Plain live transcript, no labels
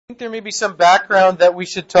think there may be some background that we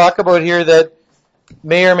should talk about here that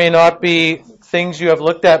may or may not be things you have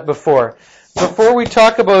looked at before. Before we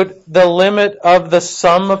talk about the limit of the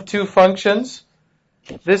sum of two functions,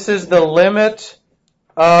 this is the limit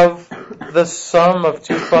of the sum of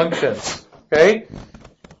two functions. Okay?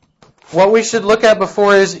 What we should look at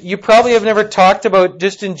before is, you probably have never talked about,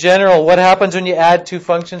 just in general, what happens when you add two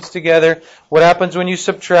functions together, what happens when you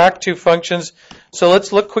subtract two functions. So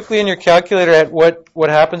let's look quickly in your calculator at what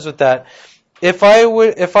happens with that. If I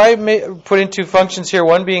put in two functions here,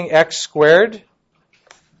 one being x squared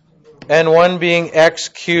and one being x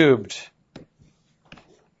cubed.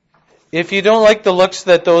 If you don't like the looks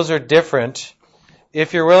that those are different,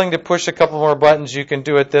 if you're willing to push a couple more buttons, you can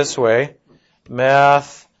do it this way.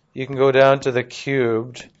 Math, you can go down to the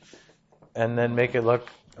cubed and then make it look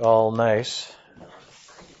all nice.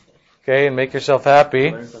 Okay, and make yourself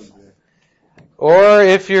happy. Or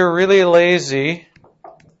if you're really lazy,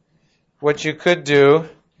 what you could do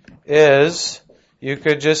is you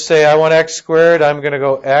could just say, I want x squared, I'm going to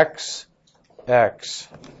go x.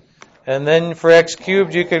 And then for x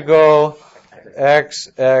cubed, you could go x.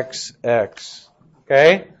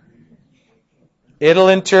 Okay? It'll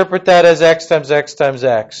interpret that as x times x times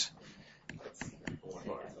x.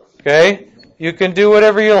 Okay? You can do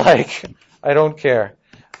whatever you like. I don't care.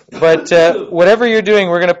 But whatever you're doing,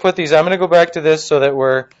 we're going to put these. I'm going to go back to this so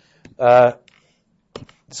that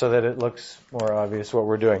so that it looks more obvious what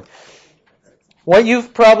we're doing. What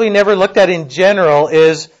you've probably never looked at in general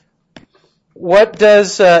is, what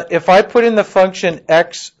does, if I put in the function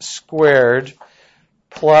x squared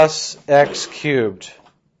plus x cubed,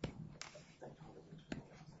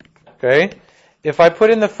 okay? If I put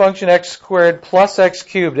in the function x squared plus x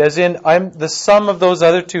cubed, as in I'm the sum of those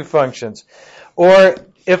other two functions, or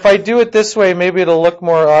if I do it this way, maybe it'll look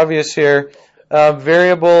more obvious here.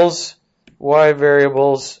 Variables, y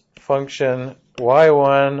variables, function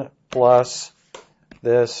y1 plus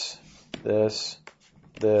this,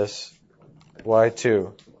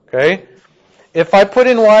 y2. Okay? If I put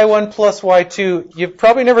in y1 plus y2, you've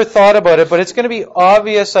probably never thought about it, but it's going to be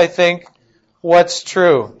obvious, I think, what's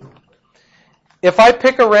true. If I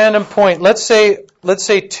pick a random point, let's say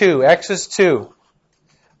 2, x is 2.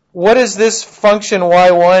 What is this function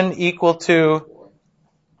y1 equal to?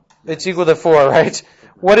 It's equal to 4, right?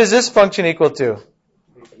 What is this function equal to?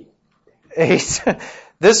 8.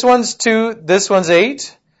 This one's 2, this one's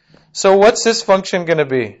 8. So what's this function going to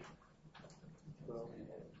be?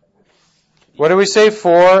 What do we say?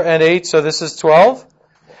 4 and 8, so this is 12.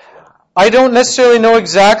 I don't necessarily know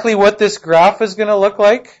exactly what this graph is going to look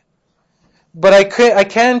like, but I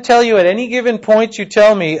can tell you at any given point you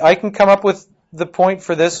tell me, I can come up with the point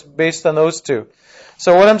for this based on those two.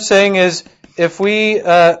 So what I'm saying is, if we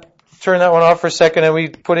turn that one off for a second and we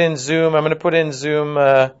put in zoom, I'm going to put in zoom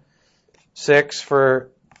 6 for,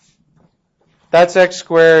 that's x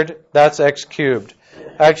squared, that's x cubed.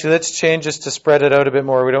 Actually, let's change this to spread it out a bit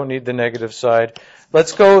more. We don't need the negative side.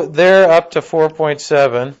 Let's go there up to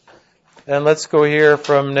 4.7, and let's go here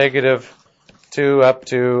from negative 2 up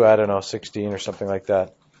to, I don't know, 16 or something like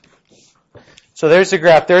that. So there's the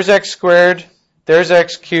graph. There's x squared, there's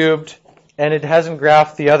x cubed, and it hasn't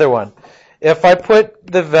graphed the other one. If I put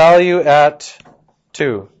the value at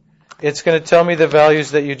 2, it's going to tell me the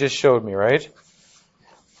values that you just showed me, right?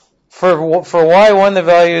 For y1, the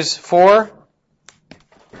value is 4.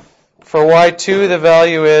 For y2, the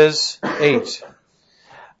value is 8.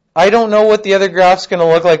 I don't know what the other graph's going to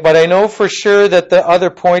look like, but I know for sure that the other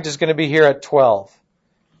point is going to be here at 12.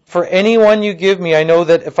 For any one you give me, I know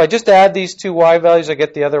that if I just add these two y values, I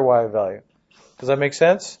get the other y value. Does that make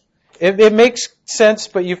sense? It makes sense,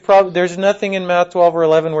 but there's nothing in Math 12 or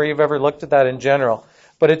 11 where you've ever looked at that in general.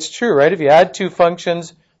 But it's true, right? If you add two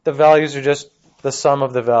functions, the values are just the sum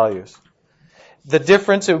of the values. The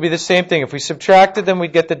difference, it would be the same thing. If we subtracted them,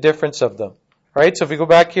 we'd get the difference of them. Right? So if we go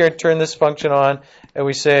back here and turn this function on, and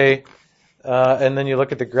we say, and then you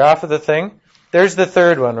look at the graph of the thing, there's the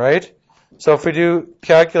third one, right? So if we do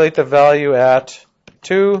calculate the value at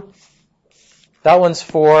 2, that one's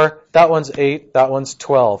 4, that one's 8, that one's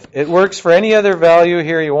 12. It works for any other value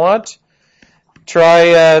here you want. Try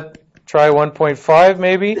 1.5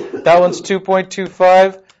 maybe. That one's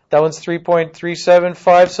 2.25. That one's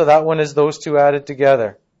 3.375. So that one is those two added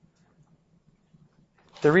together.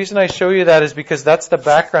 The reason I show you that is because that's the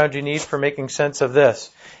background you need for making sense of this.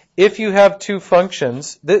 If you have two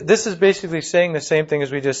functions, this is basically saying the same thing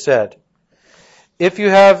as we just said. If you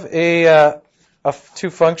have two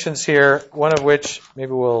functions here, one of which,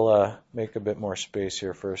 maybe we'll make a bit more space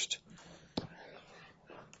here first.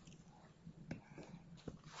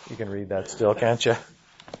 You can read that still, can't you?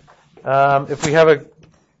 If we have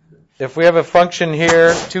if we have a function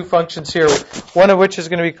here, two functions here, one of which is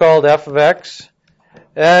going to be called f of x,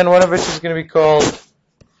 and one of which is going to be called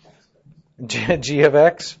g of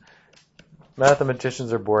x.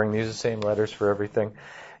 Mathematicians are boring. They use the same letters for everything.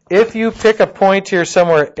 If you pick a point here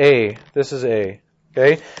somewhere, A, this is A,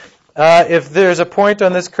 okay? If there's a point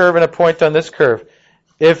on this curve and a point on this curve,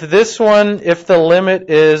 if the limit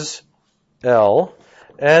is L,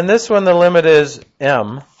 and this one, the limit is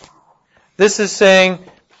M, this is saying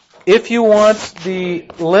if you want the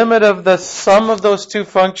limit of the sum of those two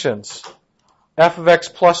functions, f of x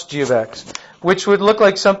plus g of x, which would look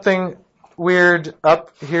like something weird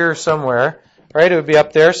up here somewhere, right? It would be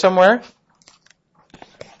up there somewhere.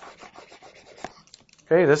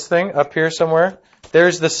 Okay, this thing up here somewhere.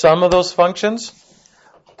 There's the sum of those functions.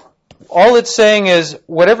 All it's saying is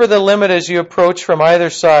whatever the limit is you approach from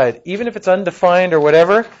either side, even if it's undefined or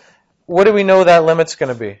whatever, what do we know that limit's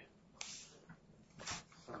going to be?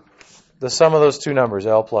 The sum of those two numbers,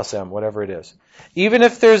 L plus M, whatever it is. Even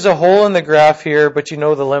if there's a hole in the graph here, but you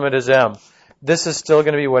know the limit is M, this is still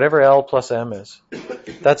going to be whatever L plus M is.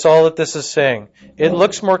 That's all that this is saying. It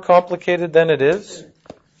looks more complicated than it is.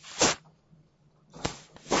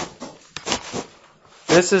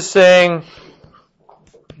 This is saying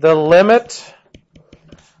the limit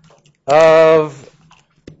of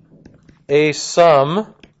a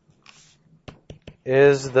sum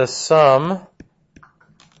is the sum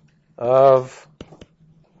of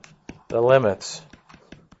the limits.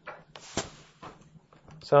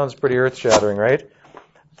 Sounds pretty earth-shattering, right?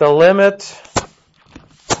 The limit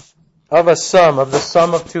of a sum, of the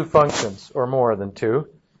sum of two functions, or more than two,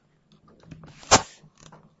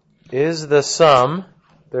 is the sum,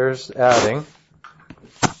 there's adding,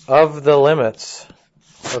 of the limits,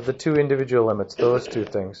 of the two individual limits, those two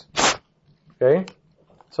things. Okay?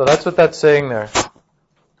 So that's what that's saying there.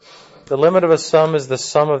 The limit of a sum is the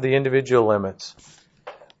sum of the individual limits.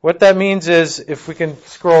 What that means is, if we can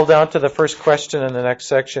scroll down to the first question in the next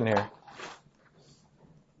section here.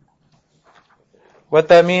 What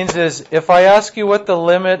that means is, if I ask you what the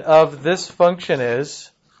limit of this function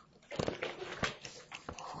is,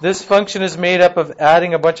 this function is made up of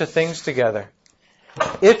adding a bunch of things together.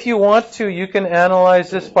 If you want to, you can analyze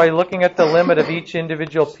this by looking at the limit of each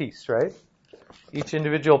individual piece, right? Each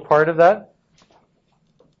individual part of that.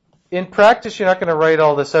 In practice, you're not going to write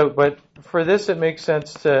all this out, but for this, it makes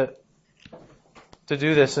sense to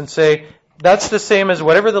do this and say, that's the same as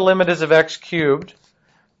whatever the limit is of x cubed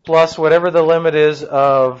plus whatever the limit is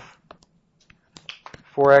of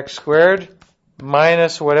 4x squared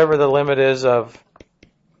minus whatever the limit is of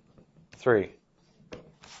 3.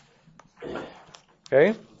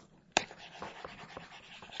 Okay?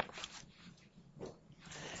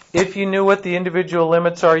 If you knew what the individual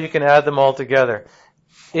limits are, you can add them all together.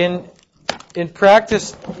 In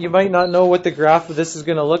practice, you might not know what the graph of this is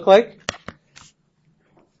going to look like.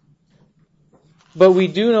 But we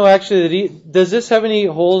do know actually that does this have any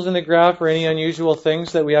holes in the graph or any unusual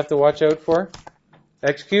things that we have to watch out for?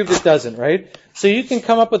 X cubed, it doesn't, right? So you can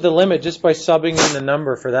come up with the limit just by subbing in the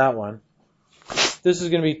number for that one. This is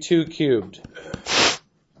going to be 2 cubed.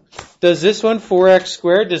 Does this one, 4x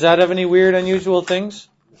squared, does that have any weird, unusual things?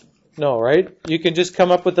 No, right? You can just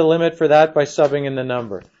come up with the limit for that by subbing in the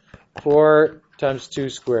number. 4 times 2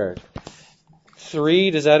 squared.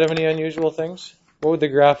 3, does that have any unusual things? What would the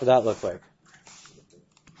graph of that look like?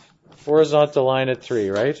 Horizontal line at 3,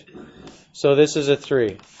 right? So this is a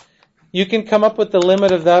 3. You can come up with the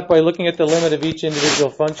limit of that by looking at the limit of each individual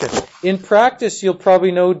function. In practice, you'll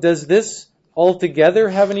probably know, does this altogether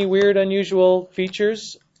have any weird, unusual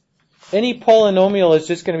features? Any polynomial is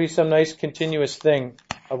just going to be some nice continuous thing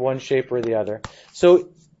of one shape or the other. So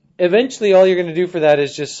eventually all you're going to do for that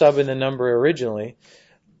is just sub in the number originally.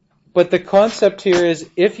 But the concept here is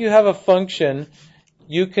if you have a function,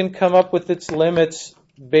 you can come up with its limits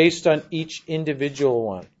based on each individual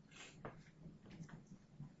one.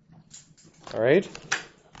 All right?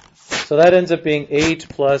 So that ends up being 8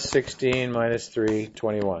 plus 16 minus 3,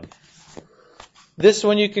 21. This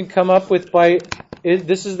one you can come up with by,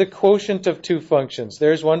 this is the quotient of two functions.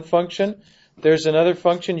 There's one function. There's another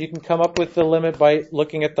function. You can come up with the limit by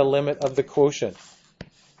looking at the limit of the quotient.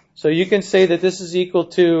 So you can say that this is equal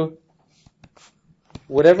to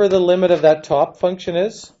whatever the limit of that top function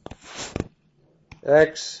is,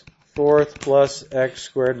 x fourth plus x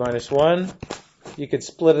squared minus 1. You could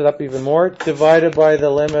split it up even more, divided by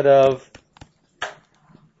the limit of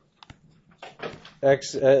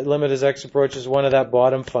x, limit as x approaches 1 of that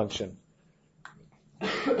bottom function.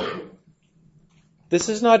 This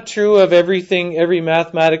is not true of everything, every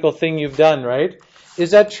mathematical thing you've done, right?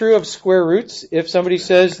 Is that true of square roots? If somebody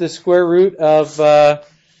says the square root of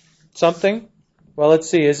something? Well, let's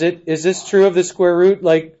see. Is this true of the square root?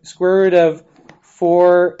 Like square root of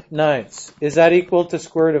 4/9? Is that equal to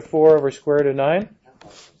square root of 4 over square root of 9?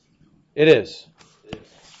 It is.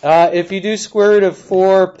 If you do square root of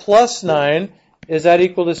 4 plus 9, is that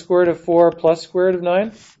equal to square root of 4 plus square root of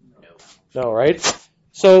 9? No, right?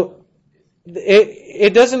 So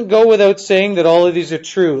it doesn't go without saying that all of these are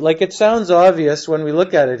true. Like it sounds obvious when we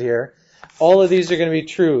look at it here. All of these are going to be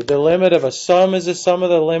true. The limit of a sum is the sum of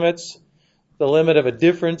the limits. The limit of a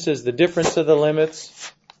difference is the difference of the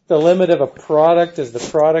limits. The limit of a product is the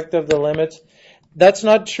product of the limits. That's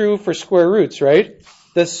not true for square roots, right?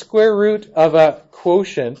 The square root of a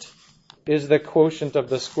quotient is the quotient of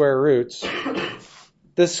the square roots.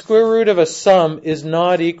 The square root of a sum is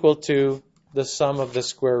not equal to the sum of the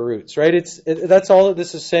square roots, right? That's all that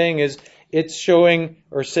this is saying is it's showing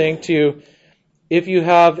or saying to you, if you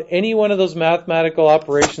have any one of those mathematical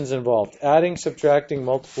operations involved, adding, subtracting,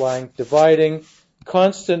 multiplying, dividing,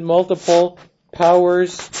 constant multiple,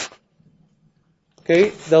 powers, okay,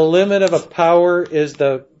 the limit of a power is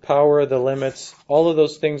the power of the limits. All of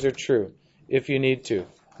those things are true if you need to,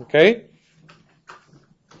 okay?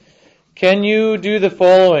 Can you do the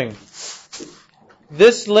following?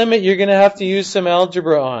 This limit you're going to have to use some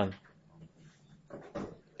algebra on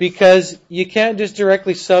because you can't just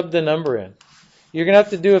directly sub the number in. You're going to have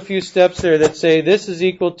to do a few steps there that say this is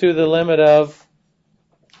equal to the limit of,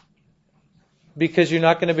 because you're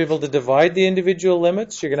not going to be able to divide the individual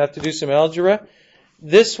limits. You're going to have to do some algebra.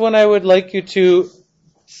 This one I would like you to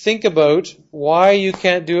think about why you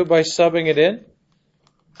can't do it by subbing it in.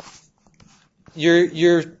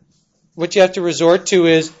 What you have to resort to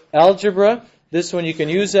is algebra. This one you can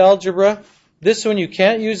use algebra. This one you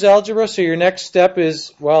can't use algebra, so your next step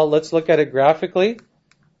is, well, let's look at it graphically.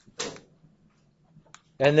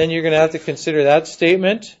 And then you're going to have to consider that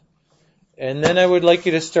statement. And then I would like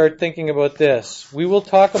you to start thinking about this. We will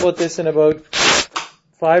talk about this in about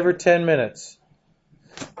 5 or 10 minutes.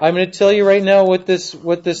 I'm going to tell you right now what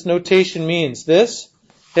this notation means. This,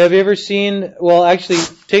 have you ever seen, well, actually,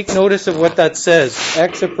 take notice of what that says.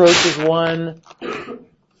 X approaches 1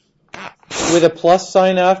 with a plus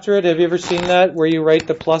sign after it. Have you ever seen that, where you write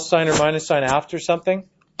the plus sign or minus sign after something?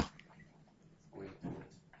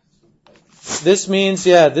 This means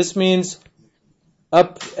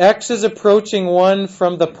X is approaching 1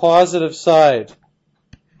 from the positive side.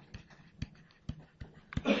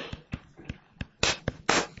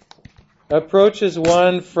 Approaches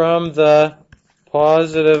 1 from the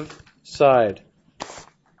positive side.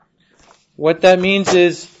 What that means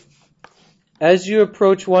is, as you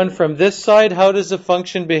approach 1 from this side, how does the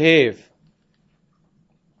function behave?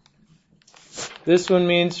 This one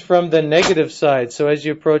means from the negative side. So as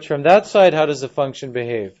you approach from that side, how does the function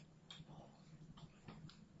behave?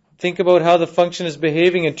 Think about how the function is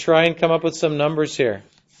behaving and try and come up with some numbers here.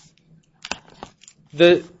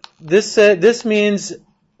 This means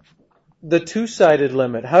the two-sided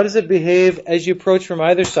limit. How does it behave as you approach from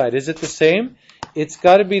either side? Is it the same? It's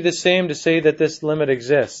got to be the same to say that this limit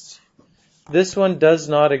exists. This one does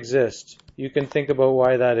not exist. You can think about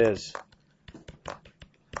why that is.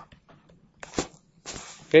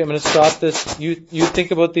 Okay, I'm going to stop this. You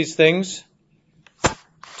think about these things.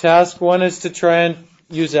 Task 1 is to try and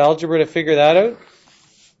use algebra to figure that out.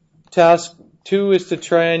 Task 2 is to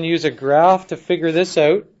try and use a graph to figure this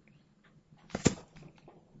out.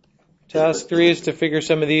 Task 3 is to figure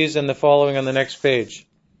some of these and the following on the next page.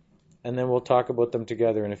 And then we'll talk about them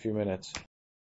together in a few minutes.